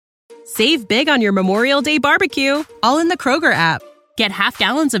Save big on your Memorial Day barbecue, all in the Kroger app. Get half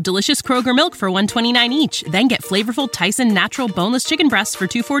gallons of delicious Kroger milk for $1.29 each. Then get flavorful Tyson natural boneless chicken breasts for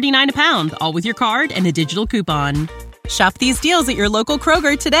 $2.49 a pound, all with your card and a digital coupon. Shop these deals at your local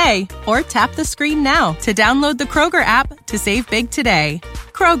Kroger today, or tap the screen now to download the Kroger app to save big today.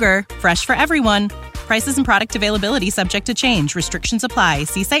 Kroger, fresh for everyone. Prices and product availability subject to change. Restrictions apply.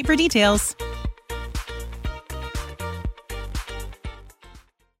 See site for details.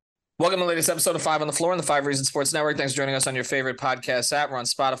 Welcome to the latest episode of 5 on the Floor on the 5 Reasons Sports Network. Thanks for joining us on your favorite podcast app. We're on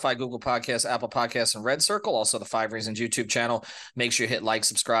Spotify, Google Podcasts, Apple Podcasts, and Red Circle. Also, the 5 Reasons YouTube channel. Make sure you hit like,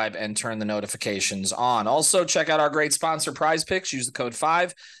 subscribe, and turn the notifications on. Also, check out our great sponsor, Prize Picks. Use the code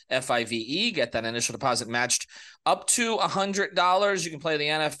 5, F-I-V-E. Get that initial deposit matched up to $100. You can play the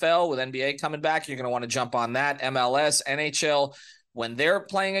NFL with NBA coming back. You're going to want to jump on that. MLS, NHL, when they're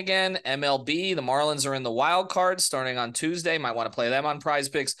playing again. MLB, the Marlins are in the wild card starting on Tuesday. Might want to play them on Prize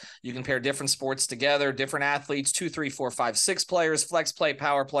Picks. You can pair different sports together, different athletes, 2, 3, 4, 5, 6 players, flex play,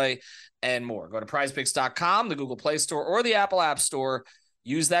 power play, and more. Go to prizepicks.com, the Google Play Store, or the Apple App Store.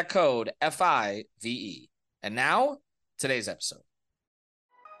 Use that code FIVE. And now, today's episode.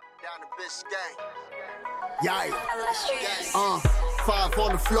 Down the Biscayne. Yeah. 5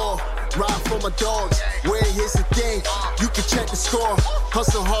 on the floor, ride for my dogs. Where here's the thing, you can check the score.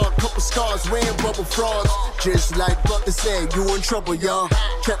 Hustle hard, couple scars, wearing rubber frauds. Just like Butler said, you in trouble, y'all.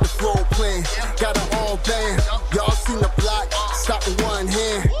 Kept the floor playing, got it all banned. Y'all seen the block, stop with one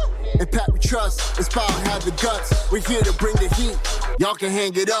hand. And Pat we trust, it's power, have the guts. We're here to bring the heat, y'all can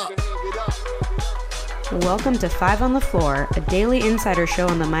hang it up. Welcome to 5 on the Floor, a daily insider show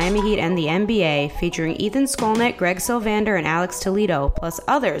on the Miami Heat and the NBA, featuring Ethan Skolnick, Greg Sylvander, and Alex Toledo, plus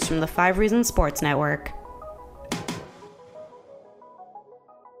others from the 5 Reasons Sports Network.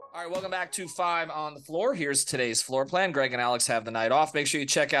 All right, welcome back to 5 on the Floor. Here's today's floor plan. Greg and Alex have the night off. Make sure you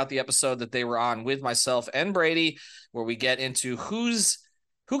check out the episode that they were on with myself and Brady, where we get into who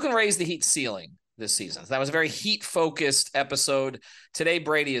can raise the Heat ceiling this season. So that was a very Heat-focused episode. Today,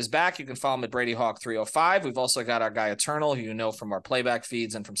 Brady is back. You can follow him at BradyHawk305. We've also got our guy Eternal, who you know from our playback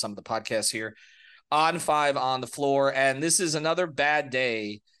feeds and from some of the podcasts here on 5 on the Floor. And this is another bad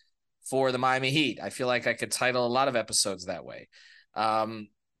day for the Miami Heat. I feel like I could title a lot of episodes that way.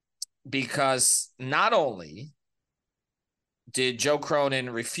 Because not only did Joe Cronin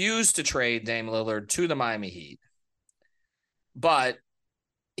refuse to trade Dame Lillard to the Miami Heat, but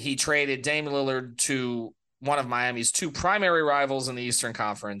he traded Dame Lillard to one of Miami's 2 primary rivals in the Eastern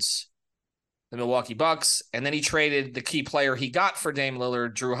Conference, the Milwaukee Bucks, and then he traded the key player he got for Dame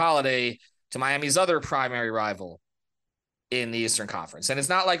Lillard, Drew Holiday, to Miami's other primary rival in the Eastern Conference. And it's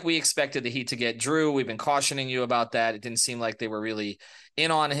not like we expected the Heat to get Drew. We've been cautioning you about that. It didn't seem like they were really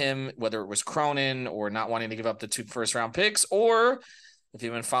in on him, whether it was Cronin or not wanting to give up the 2 first-round picks, or if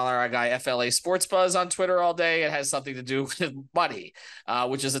you've been following our guy FLA Sports Buzz on Twitter all day, it has something to do with money,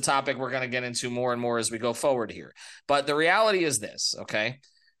 which is a topic we're going to get into more and more as we go forward here. But the reality is this, okay?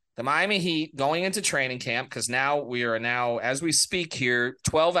 The Miami Heat going into training camp, because we are now, as we speak here,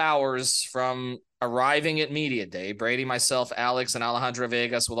 12 hours from arriving at Media Day. Brady, myself, Alex, and Alejandro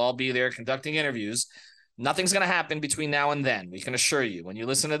Vegas will all be there conducting interviews. Nothing's going to happen between now and then. We can assure you. When you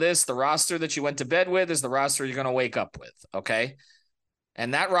listen to this, the roster that you went to bed with is the roster you're going to wake up with, okay?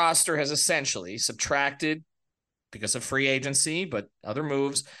 And that roster has essentially subtracted, because of free agency, but other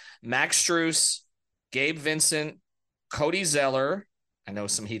moves, Max Strus, Gabe Vincent, Cody Zeller. I know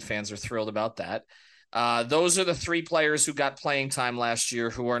some Heat fans are thrilled about that. Those are the 3 players who got playing time last year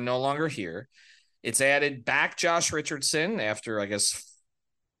who are no longer here. It's added back Josh Richardson after, I guess,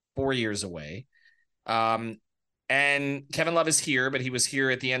 4 years away. And Kevin Love is here, but he was here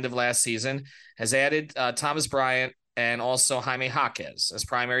at the end of last season. Has added Thomas Bryant and also Jaime Jaquez as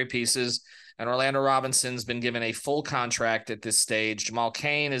primary pieces. And Orlando Robinson's been given a full contract at this stage. Jamal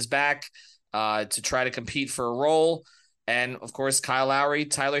Cain is back to try to compete for a role. And, of course, Kyle Lowry,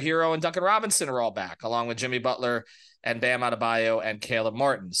 Tyler Hero, and Duncan Robinson are all back, along with Jimmy Butler and Bam Adebayo and Caleb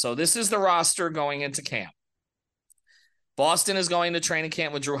Martin. So this is the roster going into camp. Boston is going to training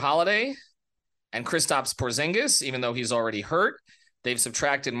camp with Drew Holiday and Kristaps Porzingis, even though he's already hurt. They've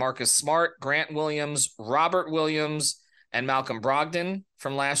subtracted Marcus Smart, Grant Williams, Robert Williams, and Malcolm Brogdon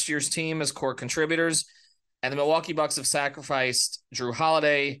from last year's team as core contributors. And the Milwaukee Bucks have sacrificed Drew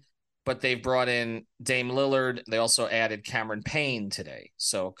Holiday, but they've brought in Dame Lillard. They also added Cameron Payne today.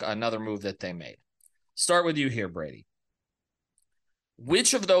 So another move that they made. Start with you here, Brady.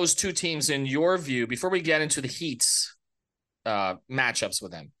 Which of those 2 teams, in your view, before we get into the Heat's matchups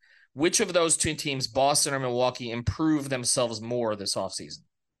with them, which of those 2 teams, Boston or Milwaukee, improved themselves more this offseason?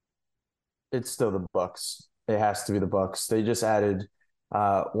 It's still the Bucks. It has to be the Bucks. They just added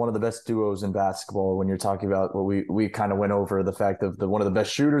one of the best duos in basketball when you're talking about what we kind of went over, the fact of one of the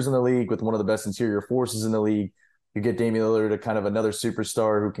best shooters in the league with one of the best interior forces in the league. You get Damian Lillard, a kind of another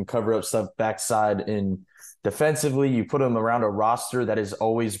superstar who can cover up stuff backside and defensively. You put him around a roster that is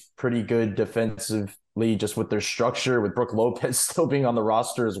always pretty good defensively, just with their structure, with Brook Lopez still being on the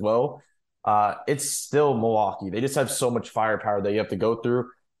roster as well. It's still Milwaukee. They just have so much firepower that you have to go through.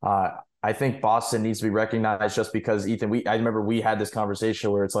 I think Boston needs to be recognized just because, Ethan, I remember we had this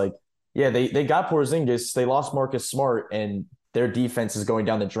conversation where it's like, yeah, they got Porzingis, they lost Marcus Smart, and their defense is going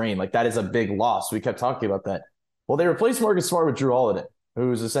down the drain. Like, that is a big loss. We kept talking about that. Well, they replaced Marcus Smart with Drew Holiday,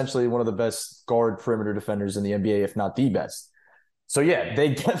 who's essentially one of the best guard perimeter defenders in the NBA, if not the best. So, yeah,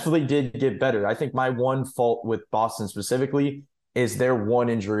 they definitely did get better. I think my one fault with Boston specifically is they're one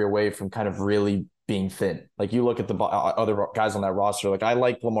injury away from kind of really being thin. Like, you look at the other guys on that roster, like I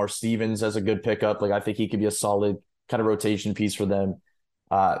like Lamar Stevens as a good pickup. Like, I think he could be a solid kind of rotation piece for them.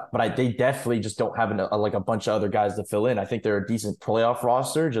 But they definitely just don't have a bunch of other guys to fill in. I think they're a decent playoff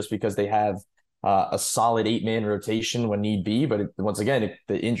roster just because they have a solid 8-man rotation when need be. But once again, if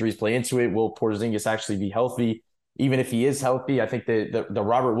the injuries play into it, will Porzingis actually be healthy? Even if he is healthy, I think the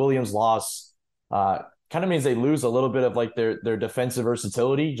Robert Williams loss kind of means they lose a little bit of like their defensive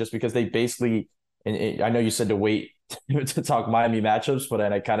versatility, just because they basically, and I know you said to wait to talk Miami matchups, but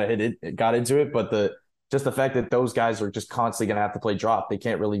I kind of got into it. But just the fact that those guys are just constantly going to have to play drop, they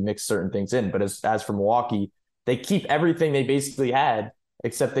can't really mix certain things in. But as for Milwaukee, they keep everything they basically had,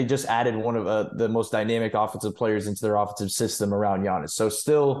 except they just added one of the most dynamic offensive players into their offensive system around Giannis. So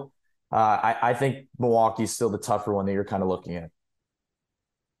still, I think Milwaukee's still the tougher one that you're kind of looking at.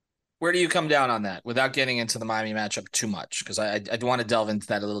 Where do you come down on that without getting into the Miami matchup too much? Because I want to delve into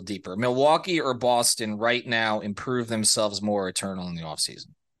that a little deeper. Milwaukee or Boston right now improve themselves more eternal in the offseason?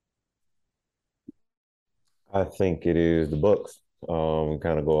 I think it is the Bucks.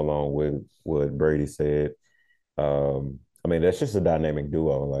 Kind of go along with what Brady said. I mean, that's just a dynamic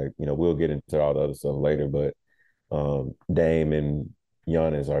duo. Like, we'll get into all the other stuff later, but Dame and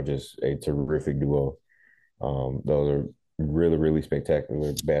Giannis are just a terrific duo. Those are really, really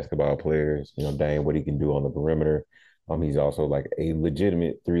spectacular basketball players. Dame, what he can do on the perimeter. He's also like a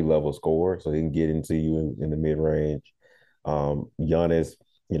legitimate 3-level scorer, so he can get into you in the mid-range. Giannis,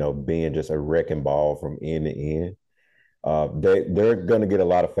 being just a wrecking ball from end to end. They're going to get a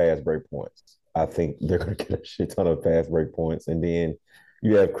lot of fast break points. I think they're going to get a shit ton of fast break points. And then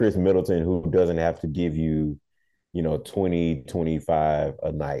you have Chris Middleton, who doesn't have to give you, 20, 25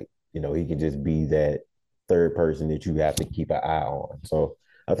 a night. He can just be that third person that you have to keep an eye on. So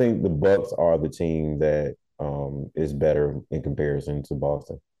I think the Bucks are the team that is better in comparison to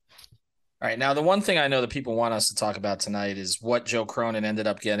Boston. All right. Now, the one thing I know that people want us to talk about tonight is what Joe Cronin ended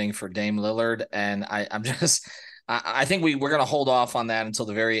up getting for Dame Lillard. And I think we're going to hold off on that until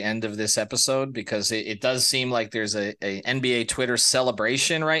the very end of this episode, because it does seem like there's a NBA Twitter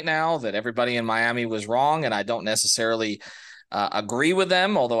celebration right now that everybody in Miami was wrong. And I don't necessarily agree with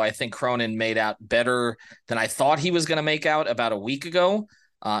them, although I think Cronin made out better than I thought he was going to make out about a week ago.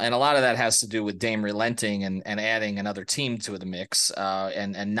 And a lot of that has to do with Dame relenting and adding another team to the mix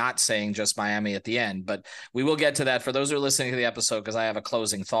and not saying just Miami at the end. But we will get to that for those who are listening to the episode, because I have a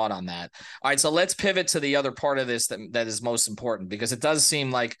closing thought on that. All right, so let's pivot to the other part of this that is most important, because it does seem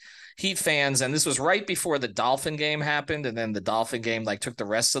like Heat fans, and this was right before the Dolphin game happened, and then the Dolphin game took the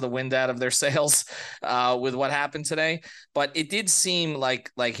rest of the wind out of their sails with what happened today. But it did seem like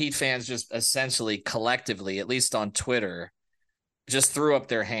Heat fans just essentially collectively, at least on Twitter, just threw up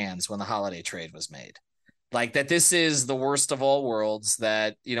their hands when the Holiday trade was made. Like, that this is the worst of all worlds,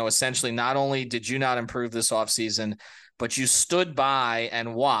 that, essentially not only did you not improve this offseason, but you stood by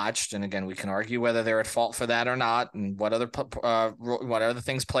and watched. And again, we can argue whether they're at fault for that or not, and what other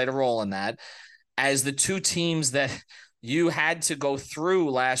things played a role in that, as the two teams that you had to go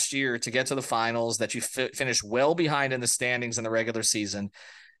through last year to get to the finals, that you finished well behind in the standings in the regular season,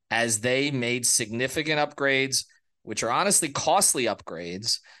 as they made significant upgrades, which are honestly costly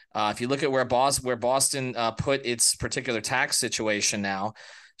upgrades. If you look at where Boston put its particular tax situation now.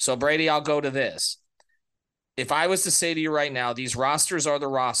 So, Brady, I'll go to this. If I was to say to you right now, these rosters are the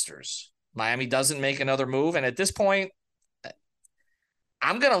rosters, Miami doesn't make another move, and at this point,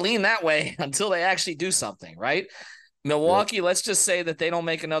 I'm going to lean that way until they actually do something, right? Milwaukee, let's just say that they don't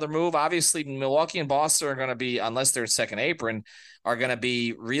make another move. Obviously, Milwaukee and Boston are going to be, unless they're second apron, are going to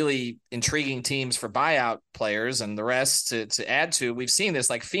be really intriguing teams for buyout players, and the rest to add to. We've seen this,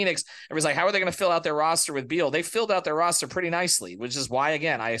 like Phoenix. Everybody's like, how are they going to fill out their roster with Beal? They filled out their roster pretty nicely, which is why,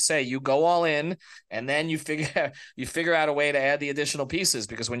 again, I say you go all in, and then you figure out a way to add the additional pieces,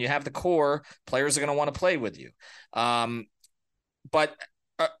 because when you have the core, players are going to want to play with you. But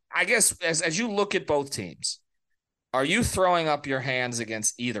I guess as you look at both teams, are you throwing up your hands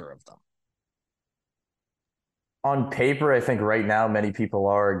against either of them? On paper, I think right now many people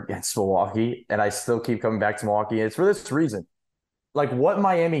are against Milwaukee, and I still keep coming back to Milwaukee. And it's for this reason. Like what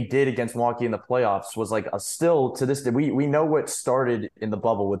Miami did against Milwaukee in the playoffs was like a still to this day. We know what started in the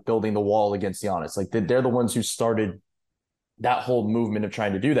bubble with building the wall against Giannis. Like they're the ones who started that whole movement of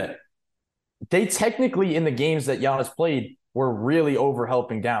trying to do that. They technically in the games that Giannis played were really over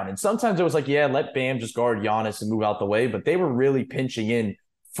helping down. And sometimes it was like, yeah, let Bam just guard Giannis and move out the way. But they were really pinching in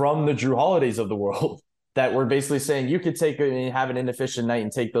from the Drew Holidays of the world that were basically saying you could have an inefficient night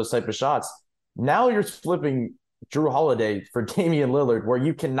and take those type of shots. Now you're flipping Drew Holiday for Damian Lillard, where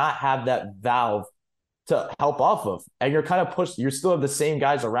you cannot have that valve to help off of. And you're kind of pushed, you still have the same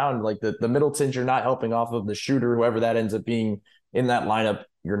guys around, like the Middletons, you're not helping off of the shooter, whoever that ends up being in that lineup,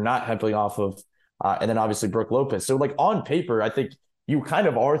 you're not helping off of. And then obviously Brooke Lopez. So like on paper, I think you kind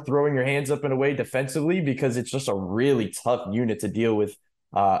of are throwing your hands up in a way defensively because it's just a really tough unit to deal with,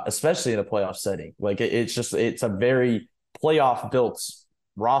 especially in a playoff setting. Like it's a very playoff built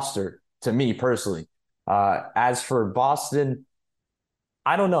roster to me personally. As for Boston,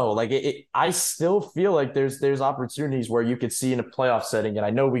 I don't know. Like I still feel like there's opportunities where you could see in a playoff setting, and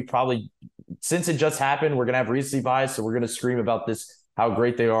I know we probably, since it just happened, we're gonna have recency bias, so we're gonna scream about this how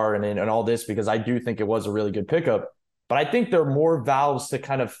great they are and all this because I do think it was a really good pickup. But I think there are more valves to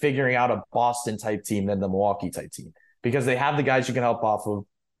kind of figuring out a Boston type team than the Milwaukee type team because they have the guys you can help off of.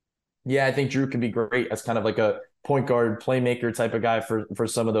 Yeah, I think Drew can be great as kind of like a point guard playmaker type of guy for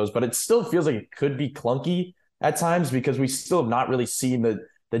some of those, but it still feels like it could be clunky at times because we still have not really seen the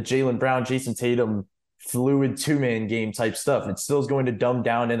Jaylen Brown, Jason Tatum fluid two-man game type stuff. It still is going to dumb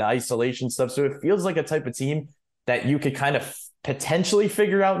down into isolation stuff. So it feels like a type of team that you could kind of potentially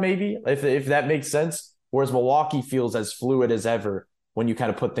figure out maybe if that makes sense. Whereas Milwaukee feels as fluid as ever when you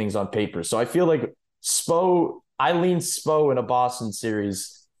kind of put things on paper. So I feel like I lean Spo in a Boston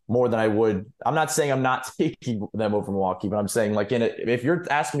series more than I would. I'm not saying I'm not taking them over Milwaukee, but I'm saying like if you're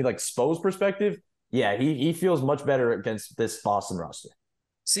asking me like Spo's perspective, yeah, he feels much better against this Boston roster.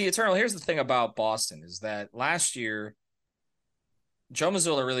 See, Eternal, here's the thing about Boston is that last year, Joe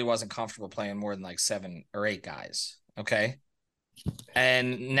Mazzulla really wasn't comfortable playing more than like 7 or 8 guys. Okay.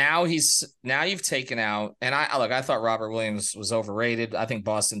 And now you've taken out, and I thought Robert Williams was overrated. I think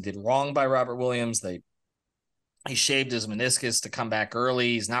Boston did wrong by Robert Williams. He shaved his meniscus to come back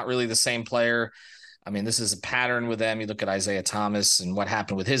early. He's not really the same player. I mean, this is a pattern with them. You look at Isaiah Thomas and what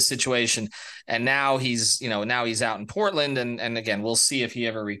happened with his situation. And now he's out in Portland. And again, we'll see if he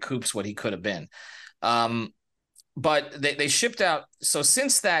ever recoups what he could have been. But they shipped out. So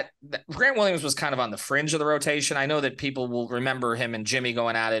since that, Grant Williams was kind of on the fringe of the rotation. I know that people will remember him and Jimmy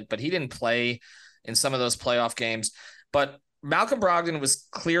going at it, but he didn't play in some of those playoff games. But Malcolm Brogdon was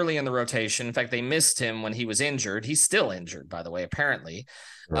clearly in the rotation. In fact, they missed him when he was injured. He's still injured, by the way, apparently.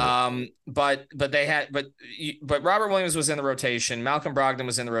 Right. But Robert Williams was in the rotation. Malcolm Brogdon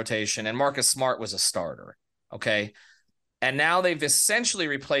was in the rotation, and Marcus Smart was a starter. Okay. And now they've essentially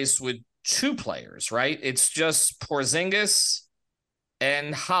replaced with 2 players, right? It's just Porzingis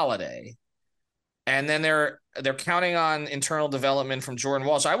and Holiday. And then they're counting on internal development from Jordan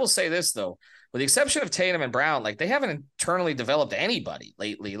Walsh. I will say this, though. With the exception of Tatum and Brown, like they haven't internally developed anybody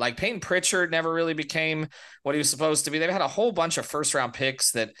lately. Like Peyton Pritchard never really became what he was supposed to be. They've had a whole bunch of first-round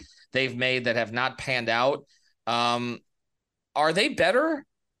picks that they've made that have not panned out. Are they better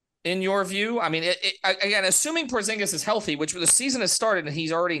in your view? I mean, again, assuming Porzingis is healthy, which the season has started and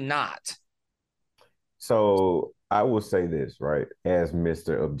he's already not. So I will say this, right, as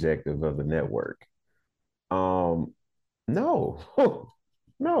Mr. Objective of the network. No.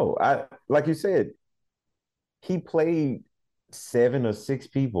 No, like you said, he played 7 or 6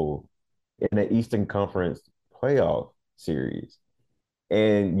 people in the Eastern Conference playoff series,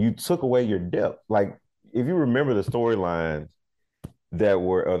 and you took away your depth. Like if you remember the storylines that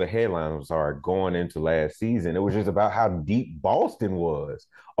were, or the headlines are going into last season, it was just about how deep Boston was.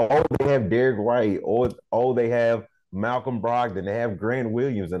 Oh, they have Derek White, or they have Malcolm Brogdon, they have Grant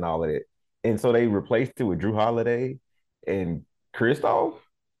Williams and all of that, and so they replaced it with Drew Holiday and Kristoff.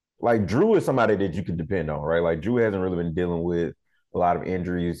 Like Drew is somebody that you can depend on, right? Like Drew hasn't really been dealing with a lot of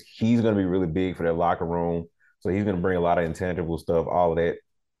injuries. He's going to be really big for their locker room. So he's going to bring a lot of intangible stuff, all of that.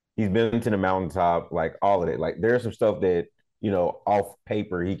 He's been to the mountaintop, like all of that. Like there's some stuff that, off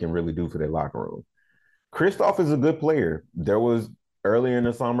paper, he can really do for their locker room. Kristoff is a good player. There was earlier in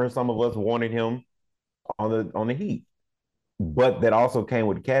the summer, some of us wanted him on the Heat. But that also came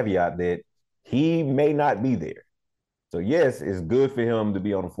with the caveat that he may not be there. So yes, it's good for him to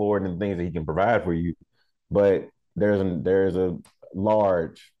be on the floor and the things that he can provide for you. But there's a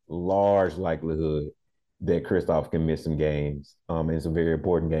large likelihood that Kristaps can miss some games. And some very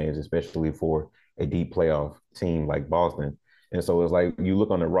important games, especially for a deep playoff team like Boston. And so it's like you look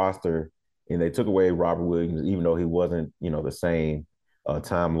on the roster and they took away Robert Williams, even though he wasn't, the same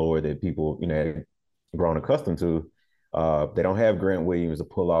Time Lord that people, had grown accustomed to. They don't have Grant Williams to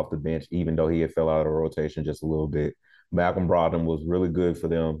pull off the bench, even though he had fell out of the rotation just a little bit. Malcolm Brogdon was really good for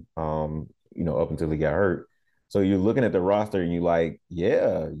them, up until he got hurt. So you're looking at the roster and you're like,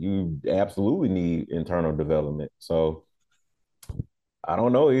 yeah, you absolutely need internal development. So I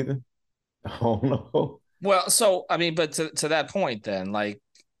don't know either. I don't know. Well, so, I mean, but to that point then, like,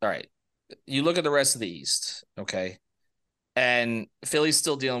 all right, you look at the rest of the East, okay? And Philly's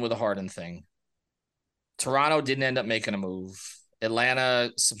still dealing with the Harden thing. Toronto didn't end up making a move.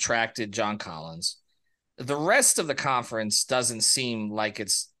 Atlanta subtracted John Collins. The rest of the conference doesn't seem like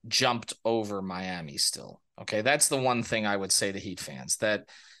it's jumped over Miami still. Okay, that's the one thing I would say to Heat fans that,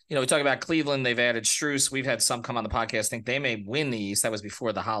 we talk about Cleveland. They've added Strus. We've had some come on the podcast think they may win the East. That was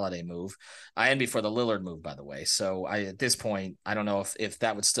before the Holiday move and before the Lillard move, by the way. So at this point, I don't know if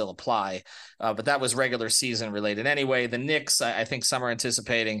that would still apply, but that was regular season related anyway. The Knicks, I think some are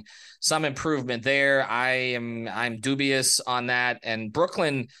anticipating some improvement there. I'm dubious on that. And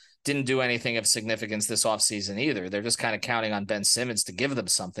Brooklyn didn't do anything of significance this offseason either. They're just kind of counting on Ben Simmons to give them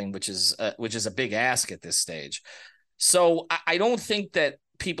something, which is a big ask at this stage. So I don't think that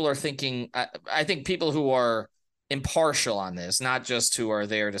people are thinking, I think people who are impartial on this, not just who are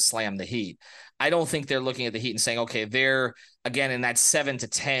there to slam the Heat, I don't think they're looking at the Heat and saying, okay, they're again in that 7 to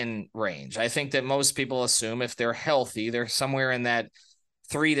 10 range. I think that most people assume if they're healthy, they're somewhere in that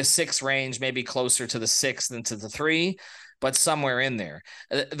 3 to 6 range, maybe closer to the 6 than to the 3, but somewhere in there.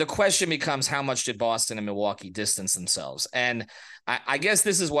 The question becomes, how much did Boston and Milwaukee distance themselves? And I guess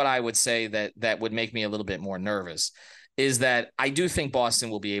this is what I would say that would make me a little bit more nervous, is that I do think Boston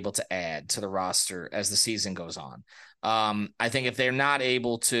will be able to add to the roster as the season goes on. I think if they're not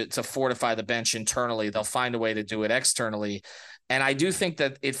able to fortify the bench internally, they'll find a way to do it externally. And I do think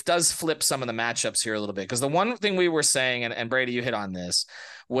that it does flip some of the matchups here a little bit, because the one thing we were saying, and Brady, you hit on this,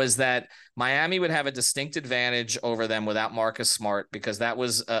 was that Miami would have a distinct advantage over them without Marcus Smart, because that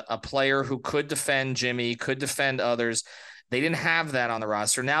was a player who could defend Jimmy, could defend others. They didn't have that on the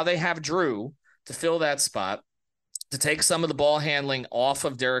roster. Now they have Drew to fill that spot, to take some of the ball handling off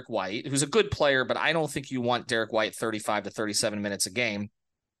of Derek White, who's a good player, but I don't think you want Derek White 35 to 37 minutes a game.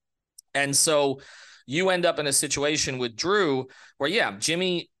 And so you end up in a situation with Drew where, yeah,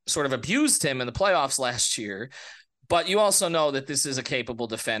 Jimmy sort of abused him in the playoffs last year, but you also know that this is a capable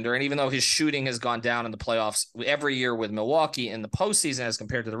defender. And even though his shooting has gone down in the playoffs every year with Milwaukee in the postseason as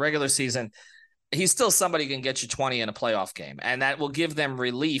compared to the regular season, he's still somebody who can get you 20 in a playoff game. And that will give them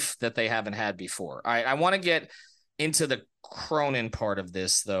relief that they haven't had before. All right, I want to get into the Cronin part of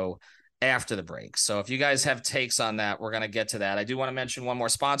this, though, after the break. So if you guys have takes on that, we're going to get to that. I do want to mention one more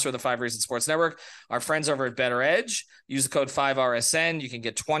sponsor of the 5 Reasons Sports Network, our friends over at Better Edge. Use the code 5RSN. You can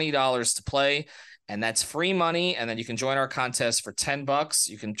get $20 to play, and that's free money. And then you can join our contest for $10.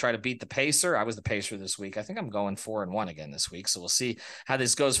 You can try to beat the Pacer. I was the Pacer this week. I think I'm going 4-1 again this week. So we'll see how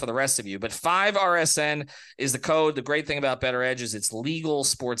this goes for the rest of you. But 5RSN is the code. The great thing about Better Edge is it's legal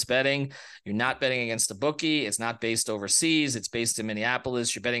sports betting. You're not betting against a bookie. It's not based overseas. It's based in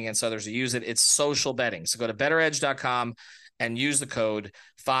Minneapolis. You're betting against others who use it. It's social betting. So go to betteredge.com and use the code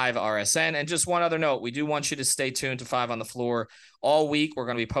 5RSN. And just one other note, we do want you to stay tuned to 5 on the Floor all week. We're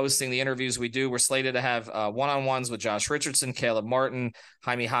going to be posting the interviews we do. We're slated to have one-on-ones with Josh Richardson, Caleb Martin,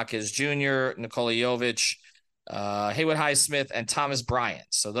 Jaime Jaquez Jr., Nikola Jovic, Haywood Highsmith, and Thomas Bryant.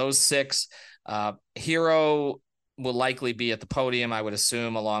 So those 6. Hero will likely be at the podium, I would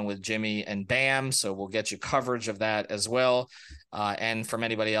assume, along with Jimmy and Bam. So we'll get you coverage of that as well. And from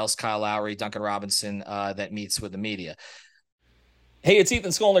anybody else, Kyle Lowry, Duncan Robinson, that meets with the media. Hey, it's Ethan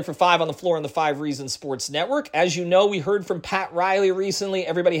Skolnick for 5 on the Floor on the 5 Reasons Sports Network. As you know, we heard from Pat Riley recently.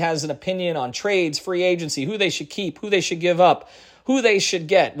 Everybody has an opinion on trades, free agency, who they should keep, who they should give up, who they should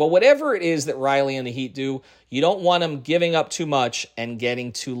get. Well, whatever it is that Riley and the Heat do, you don't want them giving up too much and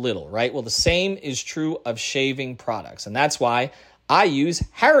getting too little, right? Well, the same is true of shaving products, and that's why I use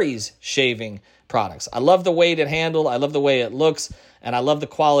Harry's shaving products. I love the weight it handles, I love the way it looks, and I love the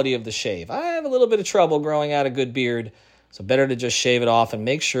quality of the shave. I have a little bit of trouble growing out a good beard, so better to just shave it off and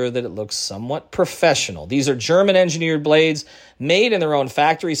make sure that it looks somewhat professional. These are German-engineered blades made in their own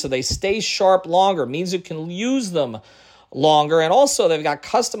factory, so they stay sharp longer. It means you can use them longer. And also, they've got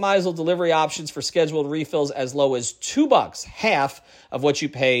customizable delivery options for scheduled refills as low as $2, half of what you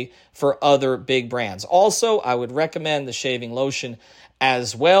pay for other big brands. Also, I would recommend the shaving lotion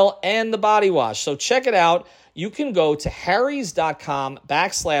as well and the body wash. So check it out. you can go to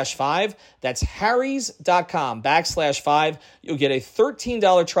harrys.com/5. That's harrys.com/5. You'll get a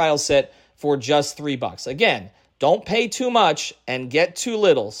 $13 trial set for just $3. Again, don't pay too much and get too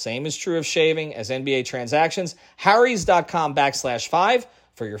little. Same is true of shaving as NBA transactions. harrys.com/5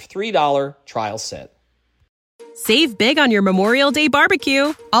 for your $3 trial set. Save big on your Memorial Day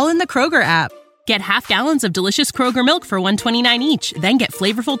barbecue, all in the Kroger app. Get half gallons of delicious Kroger milk for $1.29 each. Then get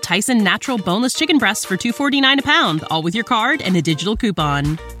flavorful Tyson natural boneless chicken breasts for $2.49 a pound, all with your card and a digital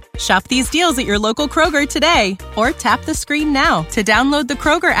coupon. Shop these deals at your local Kroger today, or tap the screen now to download the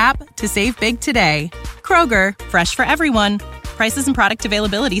Kroger app to save big today. Kroger, fresh for everyone. Prices and product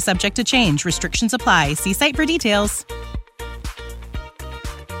availability subject to change. Restrictions apply. See site for details.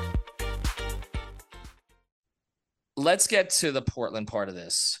 Let's get to the Portland part of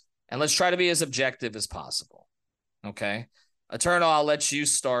this, and let's try to be as objective as possible. Okay? Eternal, I'll let you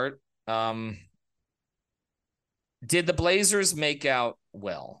start. Did the Blazers make out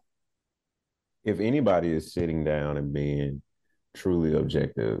well? If anybody is sitting down and being truly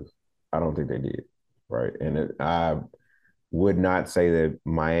objective, I don't think they did, right? And I would not say that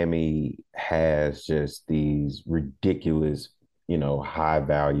Miami has just these ridiculous, high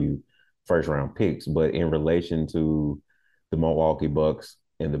value first round picks, but in relation to the Milwaukee Bucks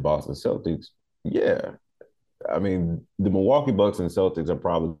and the Boston Celtics, yeah. I mean, the Milwaukee Bucks and Celtics are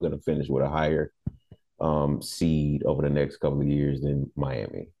probably going to finish with a higher seed over the next couple of years than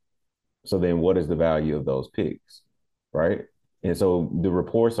Miami. So then what is the value of those picks, right? And so the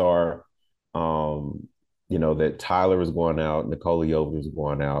reports are, that Tyler is going out, Nikola Jovic is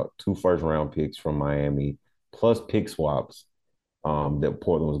going out, 2 first-round picks from Miami, plus pick swaps that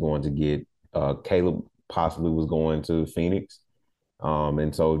Portland was going to get. Caleb possibly was going to Phoenix.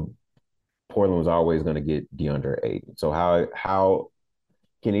 And so Portland was always going to get DeAndre Ayton. So how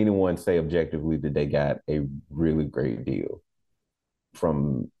can anyone say objectively that they got a really great deal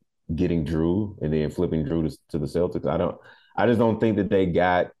from getting Drew and then flipping Drew to the Celtics? I just don't think that they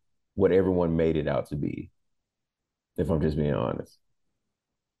got what everyone made it out to be, if I'm just being honest.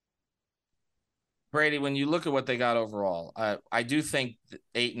 Brady, when you look at what they got overall, I do think the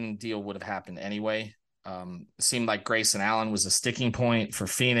Ayton deal would have happened anyway. It seemed like Grayson Allen was a sticking point for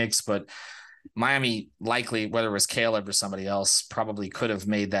Phoenix, but Miami likely, whether it was Caleb or somebody else, probably could have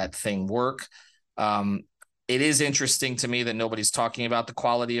made that thing work. It is interesting to me that nobody's talking about the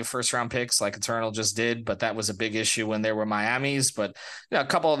quality of first-round picks like Eternal just did, but that was a big issue when there were Miamis. But a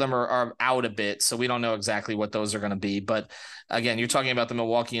couple of them are out a bit, so we don't know exactly what those are going to be. But again, you're talking about the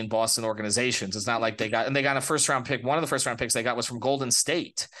Milwaukee and Boston organizations. It's not like they got a first-round pick. One of the first-round picks they got was from Golden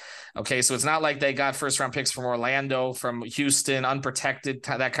State. Okay, so it's not like they got first-round picks from Orlando, from Houston, unprotected,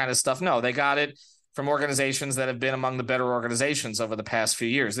 that kind of stuff. No, they got it from organizations that have been among the better organizations over the past few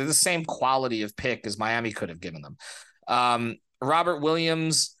years. They're the same quality of pick as Miami could have given them. Robert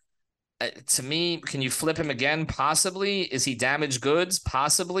Williams, to me, can you flip him again? Possibly. Is he damaged goods?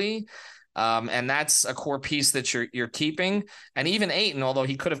 Possibly. And that's a core piece that you're keeping. And even Ayton, although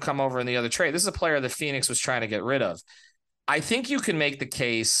he could have come over in the other trade, this is a player that Phoenix was trying to get rid of. I think you can make the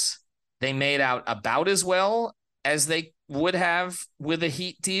case they made out about as well as they would have with a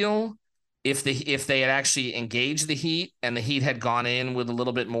Heat deal if they had actually engaged the Heat and the Heat had gone in with a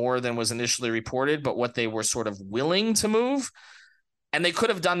little bit more than was initially reported, but what they were sort of willing to move. And they could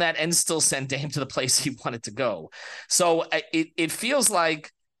have done that and still sent Dame to the place he wanted to go. So it feels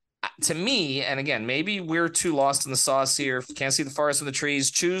like, to me, and again, maybe we're too lost in the sauce here, can't see the forest from the trees,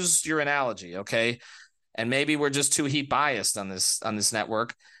 choose your analogy, okay? And maybe we're just too Heat biased on this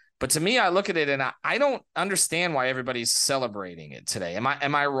network. But to me, I look at it and I don't understand why everybody's celebrating it today.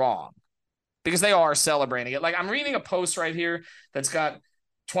 Am I wrong? Because they are celebrating it. Like, I'm reading a post right here that's got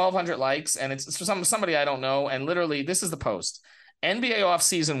 1,200 likes, and it's for somebody I don't know. And literally, this is the post: NBA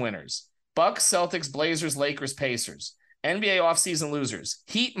offseason winners: Bucks, Celtics, Blazers, Lakers, Pacers. NBA offseason losers: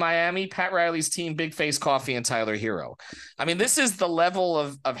 Heat, Miami, Pat Riley's team, Big Face Coffee, and Tyler Hero. I mean, this is the level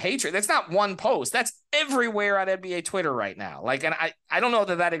of hatred. That's not one post. That's everywhere on NBA Twitter right now. Like, and I don't know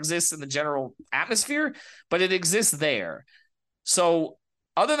that exists in the general atmosphere, but it exists there. So,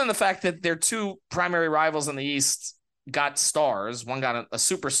 other than the fact that their two primary rivals in the East got stars, one got a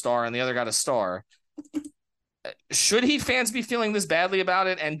superstar and the other got a star, should Heat fans be feeling this badly about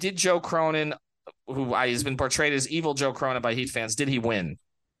it? And did Joe Cronin, who has been portrayed as evil Joe Cronin by Heat fans, did he win?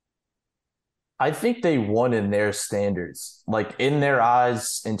 I think they won in their standards, like in their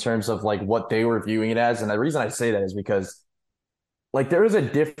eyes, in terms of like what they were viewing it as. And the reason I say that is because like there is a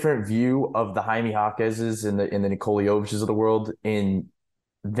different view of the Jaime Jaquez's and the Nikola Jovic's of the world in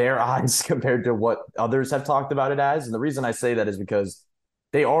their eyes compared to what others have talked about it as. And the reason I say that is because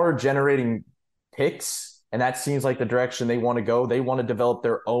they are generating picks And that seems like the direction they want to go. They want to develop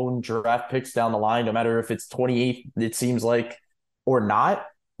their own draft picks down the line, no matter if it's 28th, it seems like, or not.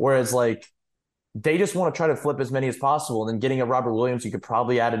 Whereas like they just want to try to flip as many as possible. And then getting a Robert Williams, you could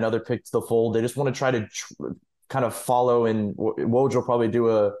probably add another pick to the fold. They just want to try to kind of follow, and Woj will probably do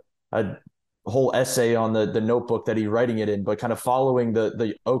a whole essay on the notebook that he's writing it in, but kind of following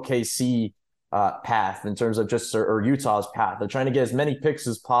the OKC path in terms of just or Utah's path. They're trying to get as many picks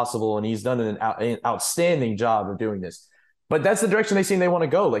as possible, and he's done an outstanding job of doing this. But that's the direction they seem they want to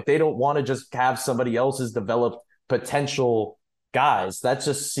go. Like they don't want to just have somebody else's developed potential guys. That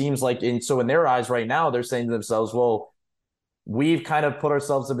just seems like in their eyes right now, they're saying to themselves, well, we've kind of put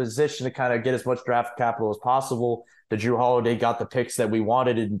ourselves in a position to kind of get as much draft capital as possible. The Jrue Holiday got the picks that we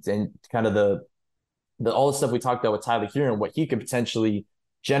wanted, and kind of the all the stuff we talked about with Tyler Hero and what he could potentially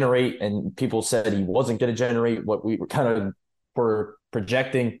generate, and people said he wasn't going to generate what we were kind of were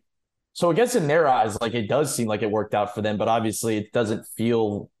projecting. So I guess in their eyes, like it does seem like it worked out for them, but obviously it doesn't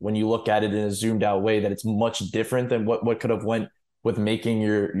feel when you look at it in a zoomed out way that it's much different than what could have went with making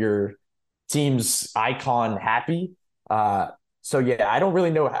your team's icon happy. So yeah, I don't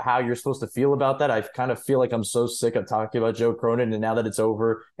really know how you're supposed to feel about that. I kind of feel like I'm so sick of talking about Joe Cronin, and now that it's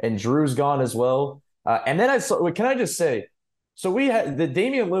over and Drew's gone as well. And then can I just say, so we had the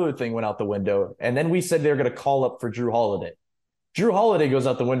Damian Lillard thing went out the window, and then we said they were going to call up for Jrue Holiday. Jrue Holiday goes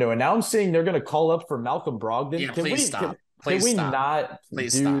out the window, and now I'm seeing they're going to call up for Malcolm Brogdon. Yeah, please stop. Please stop.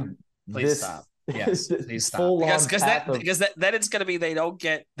 Please stop. Yes, please stop. Because then it's going to be they don't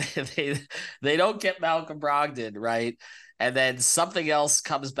get Malcolm Brogdon, right? And then something else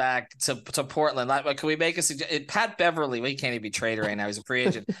comes back to Portland. Like, can we make a suggestion? Pat Beverly, he can't even be traded right now. He's a free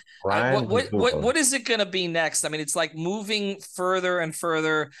agent. What is it going to be next? I mean, it's like moving further and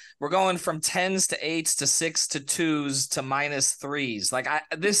further. We're going from 10s to 8s to 6s to 2s to -3s. Like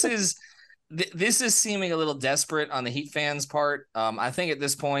this is seeming a little desperate on the Heat fans' part. I think at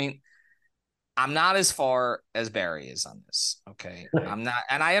this point, I'm not as far as Barry is on this. Okay. I'm not.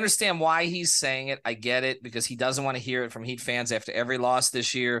 And I understand why he's saying it. I get it, because he doesn't want to hear it from Heat fans after every loss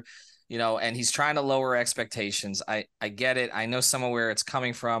this year, and he's trying to lower expectations. I get it. I know some of where it's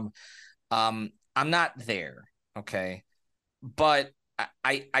coming from. I'm not there. Okay. But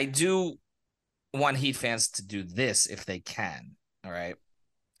I do want Heat fans to do this if they can. All right.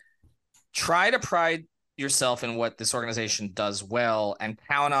 Try to pride yourself in what this organization does well and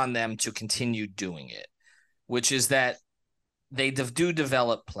count on them to continue doing it, which is that they do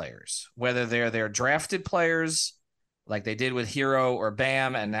develop players, whether they're their drafted players like they did with Hero or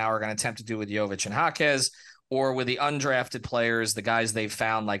Bam, and now are going to attempt to do with Jovic and Jaquez, or with the undrafted players, the guys they've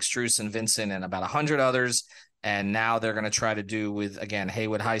found like Strus and Vincent and about 100 others. And now they're going to try to do with, again,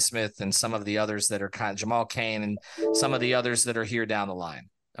 Haywood Highsmith and some of the others that are kind of Jamal Cain and some of the others that are here down the line.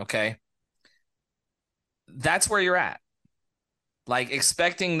 Okay. That's where you're at. Like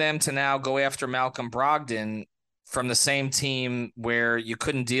expecting them to now go after Malcolm Brogdon from the same team where you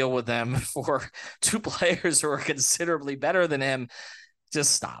couldn't deal with them for two players who are considerably better than him.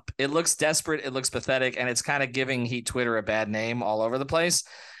 Just stop. It looks desperate. It looks pathetic. And it's kind of giving Heat Twitter a bad name all over the place.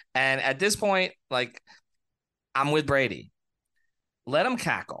 And at this point, like, I'm with Brady. Let them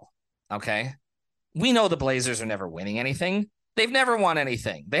cackle. Okay. We know the Blazers are never winning anything. They've never won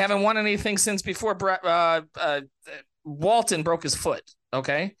anything. They haven't won anything since before Walton broke his foot,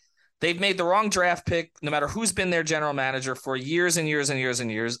 okay? They've made the wrong draft pick, no matter who's been their general manager for years and years and years and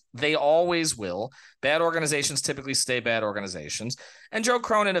years. They always will. Bad organizations typically stay bad organizations. And Joe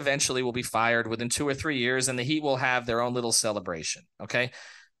Cronin eventually will be fired within 2 or 3 years, and the Heat will have their own little celebration, okay?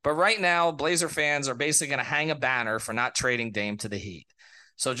 But right now, Blazer fans are basically going to hang a banner for not trading Dame to the Heat.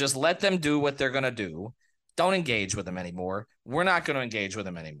 So just let them do what they're going to do. Don't engage with them anymore. We're not going to engage with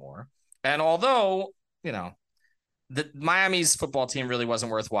them anymore. And although, the Miami's football team really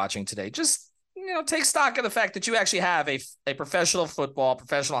wasn't worth watching today, just, take stock of the fact that you actually have a professional football,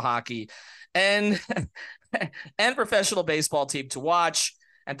 professional hockey, and professional baseball team to watch.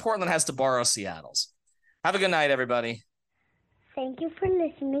 And Portland has to borrow Seattle's. Have a good night, everybody. Thank you for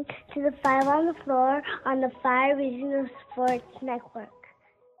listening to the Five on the Floor on the Five Regional Sports Network.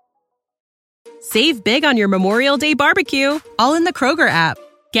 Save big on your Memorial Day barbecue, all in the Kroger app.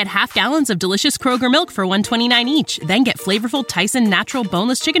 Get half gallons of delicious Kroger milk for $1.29 each. Then get flavorful Tyson natural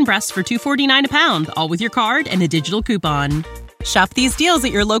boneless chicken breasts for $2.49 a pound, all with your card and a digital coupon. Shop these deals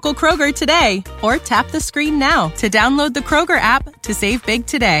at your local Kroger today, or tap the screen now to download the Kroger app to save big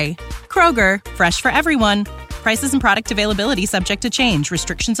today. Kroger, fresh for everyone. Prices and product availability subject to change.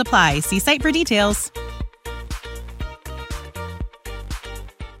 Restrictions apply. See site for details.